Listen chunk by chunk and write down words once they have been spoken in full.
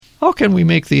How can we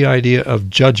make the idea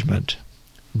of judgment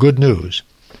good news?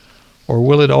 Or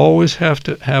will it always have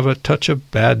to have a touch of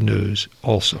bad news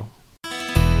also?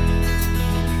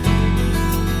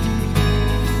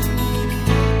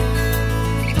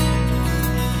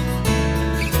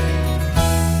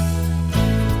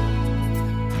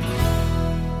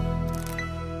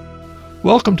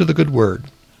 Welcome to The Good Word.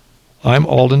 I'm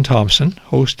Alden Thompson,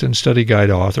 host and study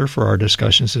guide author for our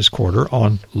discussions this quarter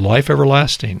on life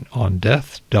everlasting, on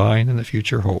death, dying, and the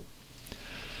future hope.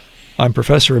 I'm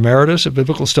Professor Emeritus of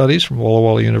Biblical Studies from Walla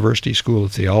Walla University School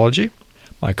of Theology.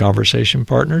 My conversation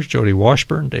partners, Jody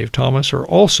Washburn and Dave Thomas, are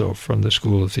also from the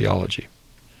School of Theology.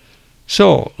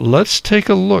 So, let's take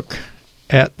a look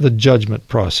at the judgment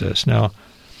process. Now,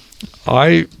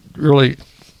 I'll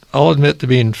admit to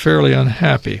being fairly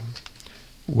unhappy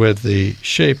with the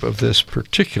shape of this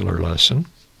particular lesson,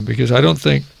 because I don't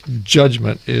think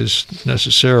judgment is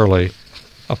necessarily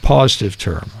a positive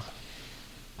term.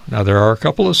 Now, there are a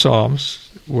couple of Psalms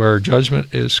where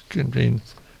judgment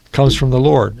comes from the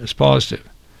Lord as positive,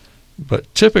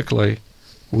 but typically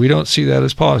we don't see that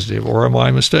as positive, or am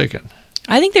I mistaken?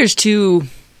 I think there's two.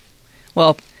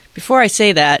 Well, before I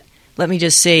say that, let me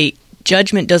just say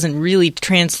judgment doesn't really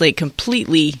translate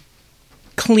completely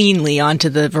cleanly onto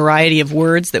the variety of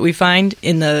words that we find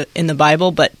in the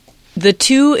Bible, but the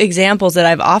two examples that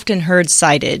I've often heard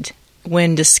cited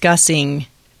when discussing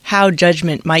how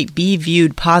judgment might be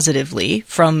viewed positively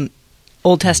from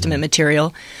Old Testament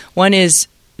material, one is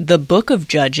the book of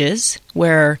Judges,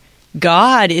 where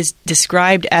God is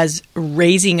described as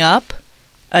raising up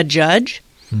a judge.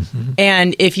 Mm-hmm.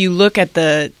 And if you look at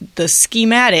the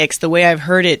schematics, the way I've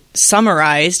heard it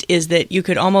summarized is that you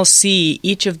could almost see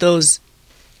each of those,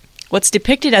 what's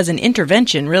depicted as an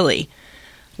intervention, really,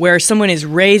 where someone is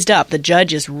raised up, the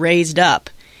judge is raised up.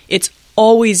 It's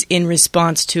always in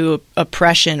response to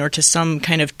oppression or to some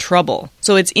kind of trouble.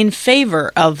 So it's in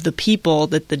favor of the people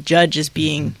that the judge is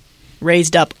being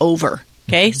raised up over.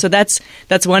 Okay, so that's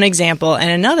one example. And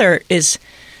another is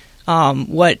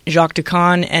what Jacques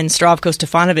Ducan and Zdravko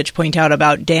Stefanovic point out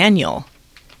about Daniel,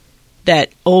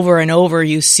 that over and over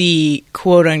you see,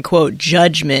 quote-unquote,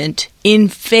 judgment in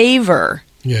favor.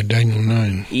 Yeah, Daniel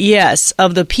 9. Yes,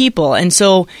 of the people. And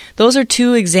so those are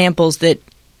two examples that,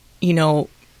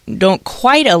 don't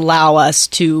quite allow us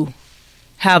to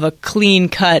have a clean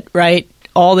cut, right?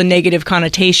 All the negative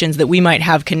connotations that we might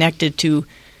have connected to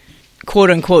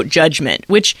quote-unquote judgment,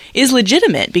 which is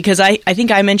legitimate, because I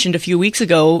think I mentioned a few weeks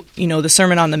ago, the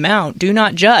Sermon on the Mount, do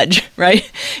not judge,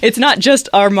 right? It's not just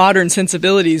our modern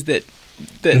sensibilities that...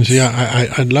 And see,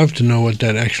 I'd love to know what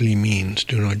that actually means,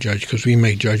 do not judge, because we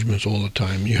make judgments all the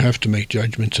time. You have to make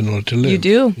judgments in order to live. You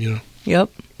do. Yep.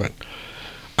 But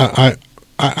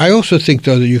I also think,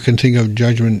 though, that you can think of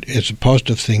judgment as a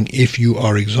positive thing if you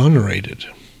are exonerated.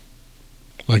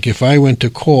 Like if I went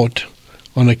to court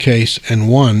on a case and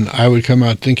won, I would come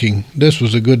out thinking this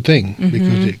was a good thing,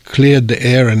 because it cleared the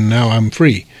air and now I'm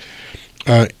free.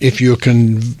 If you're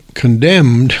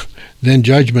condemned, then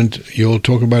judgment you'll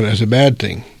talk about as a bad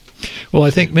thing. Well, I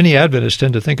think many Adventists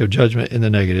tend to think of judgment in the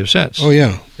negative sense. Oh,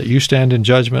 yeah. That you stand in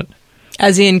judgment.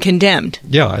 As in condemned.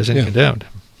 Yeah, as in condemned.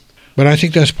 But I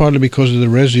think that's partly because of the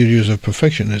residues of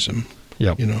perfectionism.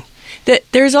 Yep.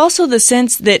 There's also the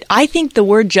sense that I think the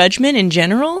word judgment in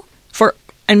general,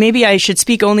 and maybe I should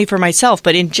speak only for myself,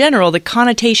 but in general, the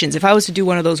connotations, if I was to do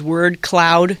one of those word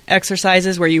cloud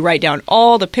exercises where you write down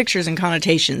all the pictures and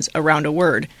connotations around a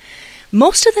word,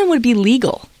 most of them would be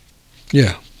legal.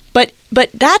 Yeah. But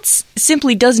that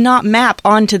simply does not map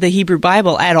onto the Hebrew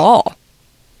Bible at all.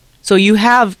 So you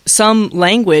have some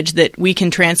language that we can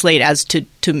translate as to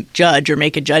judge or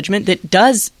make a judgment that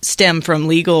does stem from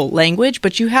legal language,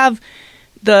 but you have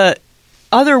the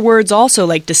other words also,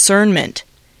 like discernment,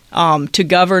 to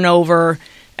govern over,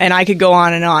 and I could go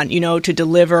on and on, to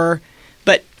deliver.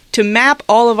 But to map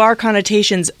all of our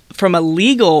connotations from a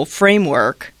legal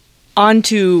framework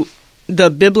onto the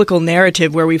biblical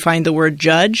narrative where we find the word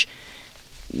judge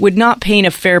would not paint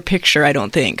a fair picture, I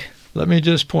don't think. Let me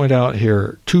just point out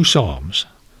here two Psalms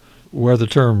where the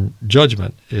term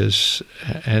judgment is,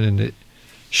 and in the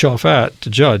shaphat, to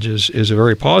judge, is a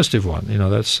very positive one.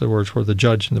 That's the words where the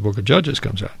judge in the book of Judges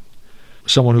comes out.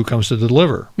 Someone who comes to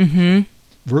deliver. Mm-hmm.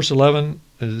 Verse 11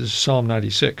 is Psalm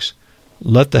 96.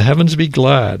 Let the heavens be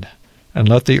glad, and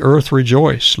let the earth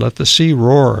rejoice. Let the sea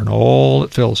roar, and all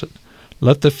that fills it.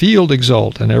 Let the field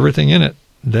exult, and everything in it.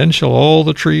 Then shall all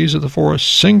the trees of the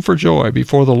forest sing for joy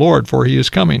before the Lord, for he is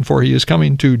coming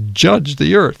to judge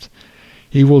the earth.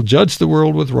 He will judge the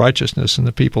world with righteousness and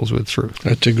the peoples with truth.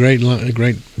 That's a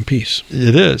great piece.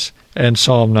 It is. And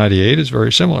Psalm 98 is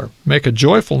very similar. Make a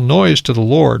joyful noise to the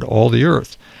Lord, all the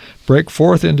earth. Break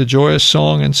forth into joyous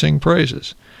song and sing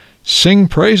praises. Sing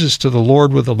praises to the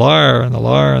Lord with the lyre and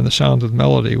the sound of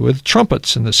melody, with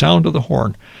trumpets and the sound of the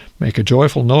horn. Make a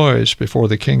joyful noise before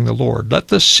the King the Lord. Let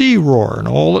the sea roar and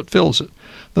all that fills it,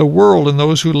 the world and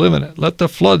those who live in it. Let the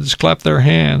floods clap their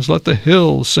hands. Let the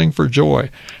hills sing for joy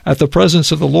at the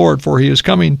presence of the Lord, for he is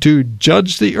coming to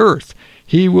judge the earth.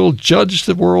 He will judge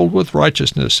the world with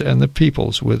righteousness and the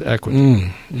peoples with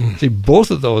equity. See, both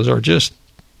of those are just,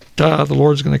 the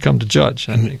Lord's going to come to judge.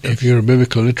 I think if you're a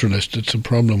biblical literalist, it's a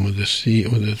problem with the sea,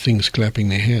 with the things clapping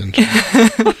their hands.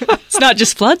 It's not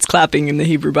just floods clapping in the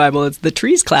Hebrew Bible, it's the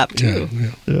trees clap too.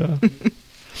 Yeah.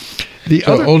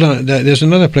 Hold on. There's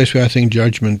another place where I think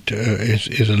judgment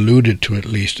is alluded to, at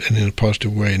least, and in a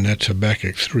positive way, and that's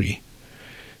Habakkuk 3,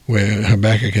 where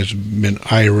Habakkuk has been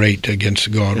irate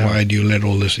against God. Yeah. Why do you let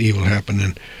all this evil happen?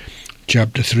 In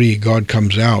chapter 3, God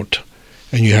comes out,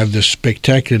 and you have this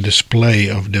spectacular display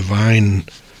of divine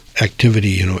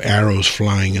activity, arrows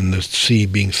flying and the sea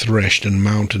being threshed and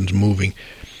mountains moving.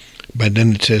 But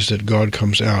then it says that God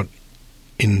comes out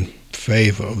in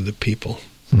favor of the people.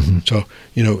 Mm-hmm. So,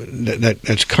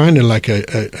 that's kind of like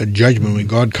a judgment. When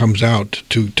God comes out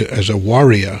to as a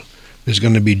warrior, there's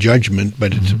going to be judgment,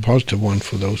 but it's a positive one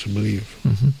for those who believe.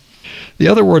 Mm-hmm. The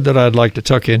other word that I'd like to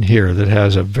tuck in here that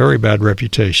has a very bad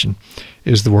reputation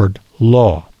is the word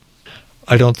law.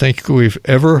 I don't think we've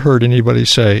ever heard anybody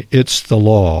say, it's the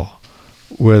law,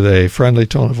 with a friendly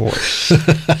tone of voice.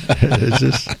 It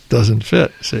just doesn't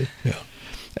fit, see? Yeah.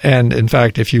 And, in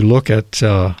fact, if you look at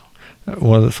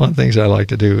one of the fun things I like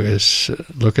to do is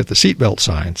look at the seatbelt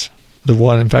signs. The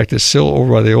one, in fact, is still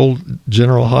over by the old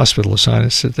General Hospital. The sign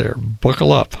is sit there,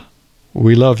 buckle up,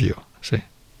 we love you. See,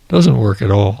 doesn't work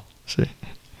at all. See,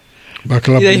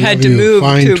 buckle up. They had to move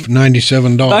fined to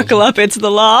 $97. Buckle up, it's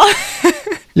the law.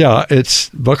 Yeah, it's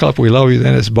buckle up, we love you.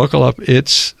 Then it's buckle up,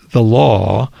 it's the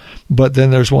law. But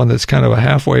then there's one that's kind of a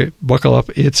halfway buckle up,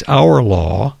 it's our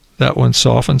law. That one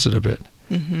softens it a bit,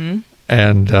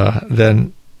 and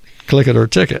then click it or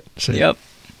ticket. See? Yep.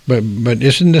 But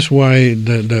isn't this why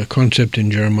the concept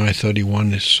in Jeremiah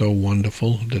 31 is so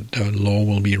wonderful, that the law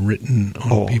will be written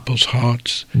on people's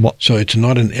hearts? So it's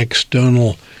not an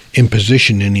external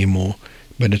imposition anymore,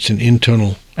 but it's an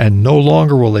internal. And no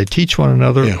longer will they teach one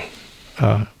another,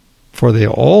 for they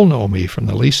all know me, from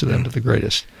the least of them to the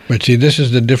greatest. But see, this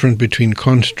is the difference between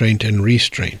constraint and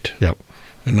restraint. Yep.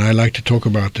 And I like to talk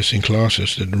about this in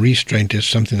classes, that restraint is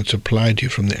something that's applied to you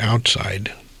from the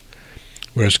outside,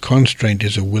 whereas constraint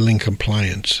is a willing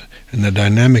compliance. And the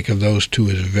dynamic of those two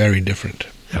is very different.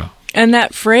 Yeah. And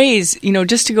that phrase,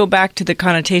 just to go back to the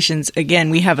connotations, again,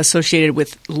 we have associated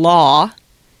with law,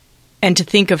 and to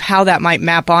think of how that might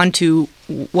map onto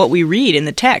what we read in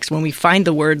the text when we find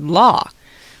the word law.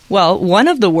 Well, one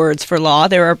of the words for law,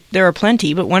 there are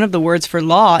plenty, but one of the words for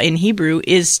law in Hebrew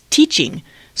is teaching.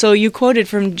 So you quoted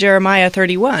from Jeremiah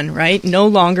 31, right? No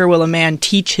longer will a man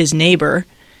teach his neighbor,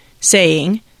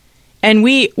 saying, and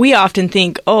we often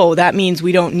think, that means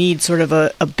we don't need sort of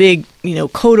a big,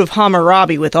 code of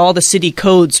Hammurabi with all the city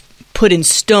codes put in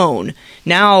stone.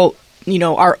 Now,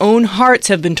 our own hearts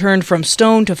have been turned from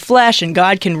stone to flesh, and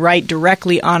God can write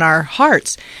directly on our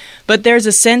hearts. But there's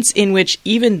a sense in which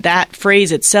even that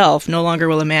phrase itself, no longer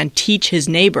will a man teach his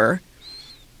neighbor,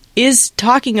 is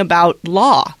talking about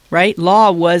law, right?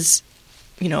 Law was,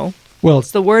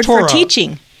 it's the word Torah, for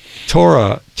teaching.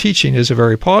 Torah, teaching, is a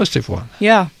very positive one.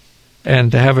 Yeah.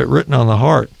 And to have it written on the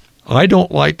heart. I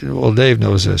don't like to, well, Dave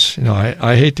knows this,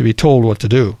 I hate to be told what to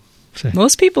do. See?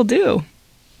 Most people do. I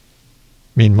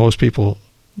mean, most people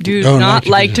do not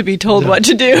like to be told what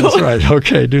to do. That's right.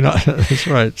 Okay, do not. That's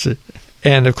right. See?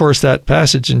 And, of course, that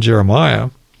passage in Jeremiah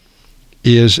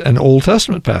is an Old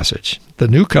Testament passage. The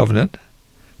New Covenant,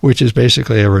 which is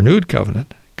basically a renewed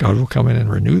covenant, God will come in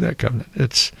and renew that covenant.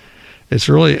 It's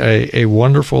really a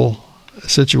wonderful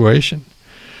situation.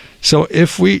 So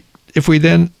if we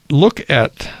then look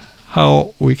at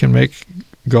how we can make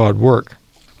God work,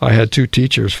 I had two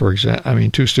teachers,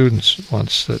 two students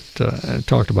once that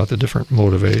talked about the different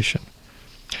motivation.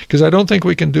 Because I don't think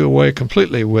we can do away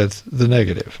completely with the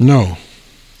negative. No.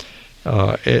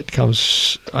 It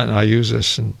comes, and I use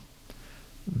this in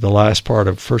the last part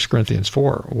of 1 Corinthians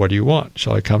 4. What do you want?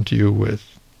 Shall I come to you with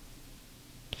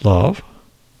love?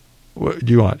 What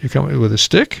do you want? You come with a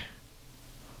stick?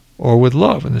 Or with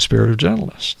love and the spirit of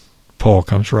gentleness? Paul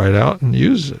comes right out and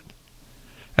uses it.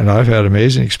 And I've had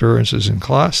amazing experiences in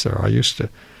class there. I used to,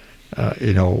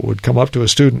 would come up to a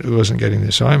student who wasn't getting the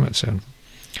assignments in.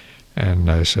 And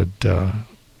I said, do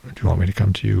you want me to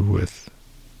come to you with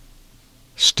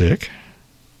stick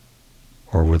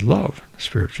or with love, the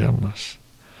spirit of gentleness?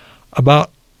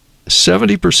 About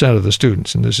 70% of the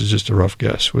students, and this is just a rough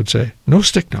guess, would say, no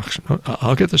stick knocks.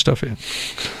 I'll get the stuff in.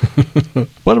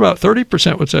 But about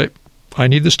 30% would say, I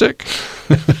need the stick.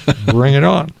 Bring it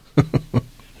on.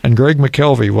 And Greg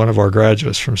McKelvey, one of our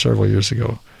graduates from several years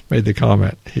ago, made the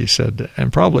comment. He said,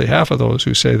 and probably half of those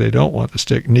who say they don't want the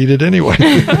stick need it anyway.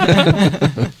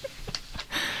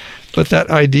 But that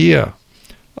idea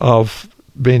of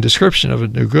being description of a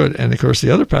new good, and of course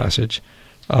the other passage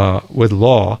with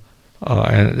law,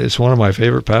 and it's one of my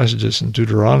favorite passages in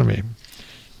Deuteronomy,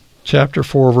 chapter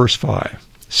 4, verse 5.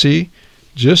 See,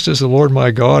 just as the Lord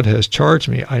my God has charged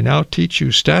me, I now teach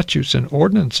you statutes and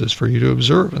ordinances for you to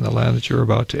observe in the land that you are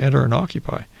about to enter and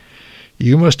occupy.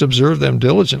 You must observe them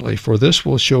diligently, for this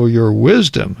will show your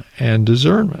wisdom and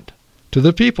discernment to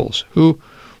the peoples, who,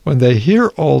 when they hear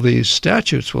all these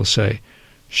statutes, will say,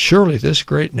 surely this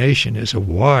great nation is a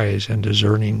wise and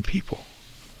discerning people.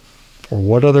 For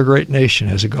what other great nation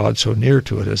has a God so near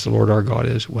to it as the Lord our God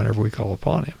is whenever we call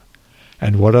upon him?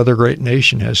 And what other great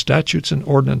nation has statutes and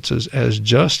ordinances as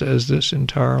just as this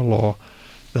entire law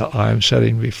that I am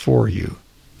setting before you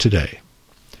today?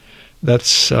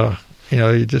 That's,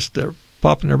 they're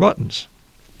popping their buttons.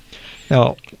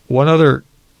 Now, one other,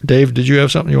 Dave, did you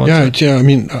have something you want to say? Yeah, I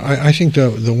mean, I think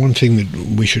the one thing that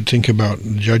we should think about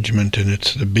judgment, and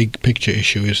it's the big picture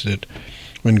issue, is that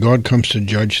when God comes to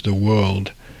judge the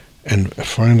world and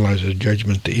finalize a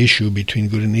judgment, the issue between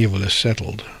good and evil is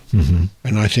settled. Mm-hmm.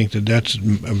 And I think that that's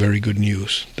a very good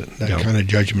news. That kind of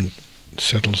judgment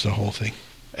settles the whole thing.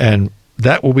 And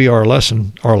that will be our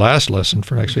lesson, our last lesson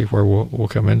for next week, where we'll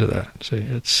come into that. See,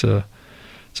 it's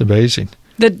amazing.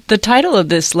 The title of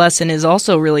this lesson is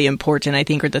also really important, I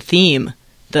think, or the theme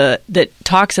that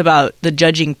talks about the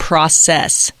judging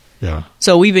process. Yeah.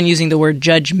 So we've been using the word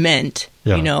judgment,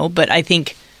 yeah. But I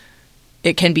think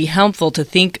it can be helpful to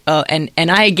think, I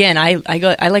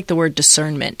like the word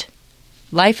discernment.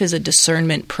 Life is a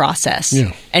discernment process,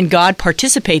 and God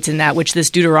participates in that, which this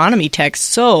Deuteronomy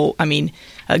text, a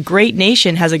great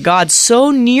nation has a God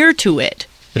so near to it.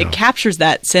 Yeah. It captures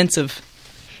that sense of...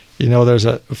 there's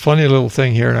a funny little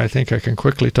thing here, and I think I can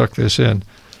quickly tuck this in.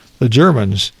 The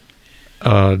Germans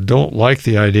don't like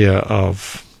the idea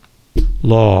of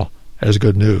law as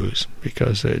good news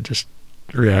because they just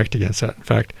react against that. In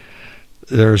fact,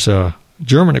 there's a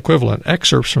German equivalent,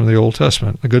 excerpts from the Old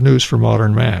Testament, the good news for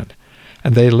modern man.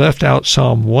 And they left out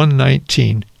Psalm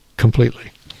 119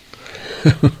 completely.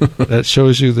 That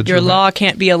shows you the... Your law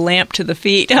can't be a lamp to the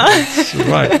feet. That's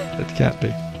right. It can't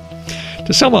be.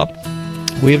 To sum up,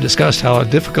 we have discussed how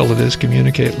difficult it is to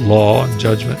communicate law and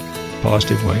judgment in a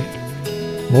positive way.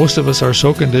 Most of us are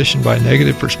so conditioned by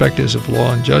negative perspectives of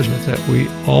law and judgment that we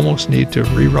almost need to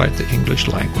rewrite the English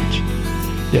language.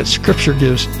 Yet Scripture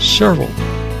gives several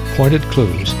pointed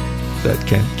clues that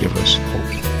can give us hope.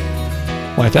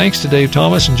 My thanks to Dave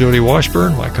Thomas and Jody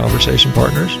Washburn, my conversation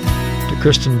partners, to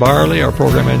Kristen Byerly, our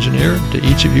program engineer, to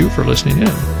each of you for listening in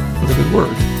with a good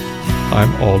word.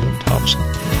 I'm Alden Thompson.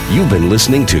 You've been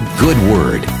listening to Good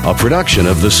Word, a production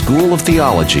of the School of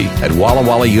Theology at Walla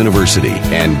Walla University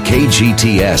and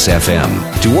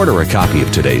KGTS-FM. To order a copy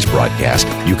of today's broadcast,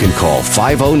 you can call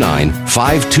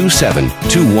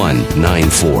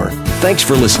 509-527-2194. Thanks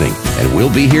for listening, and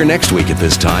we'll be here next week at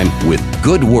this time with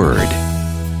Good Word.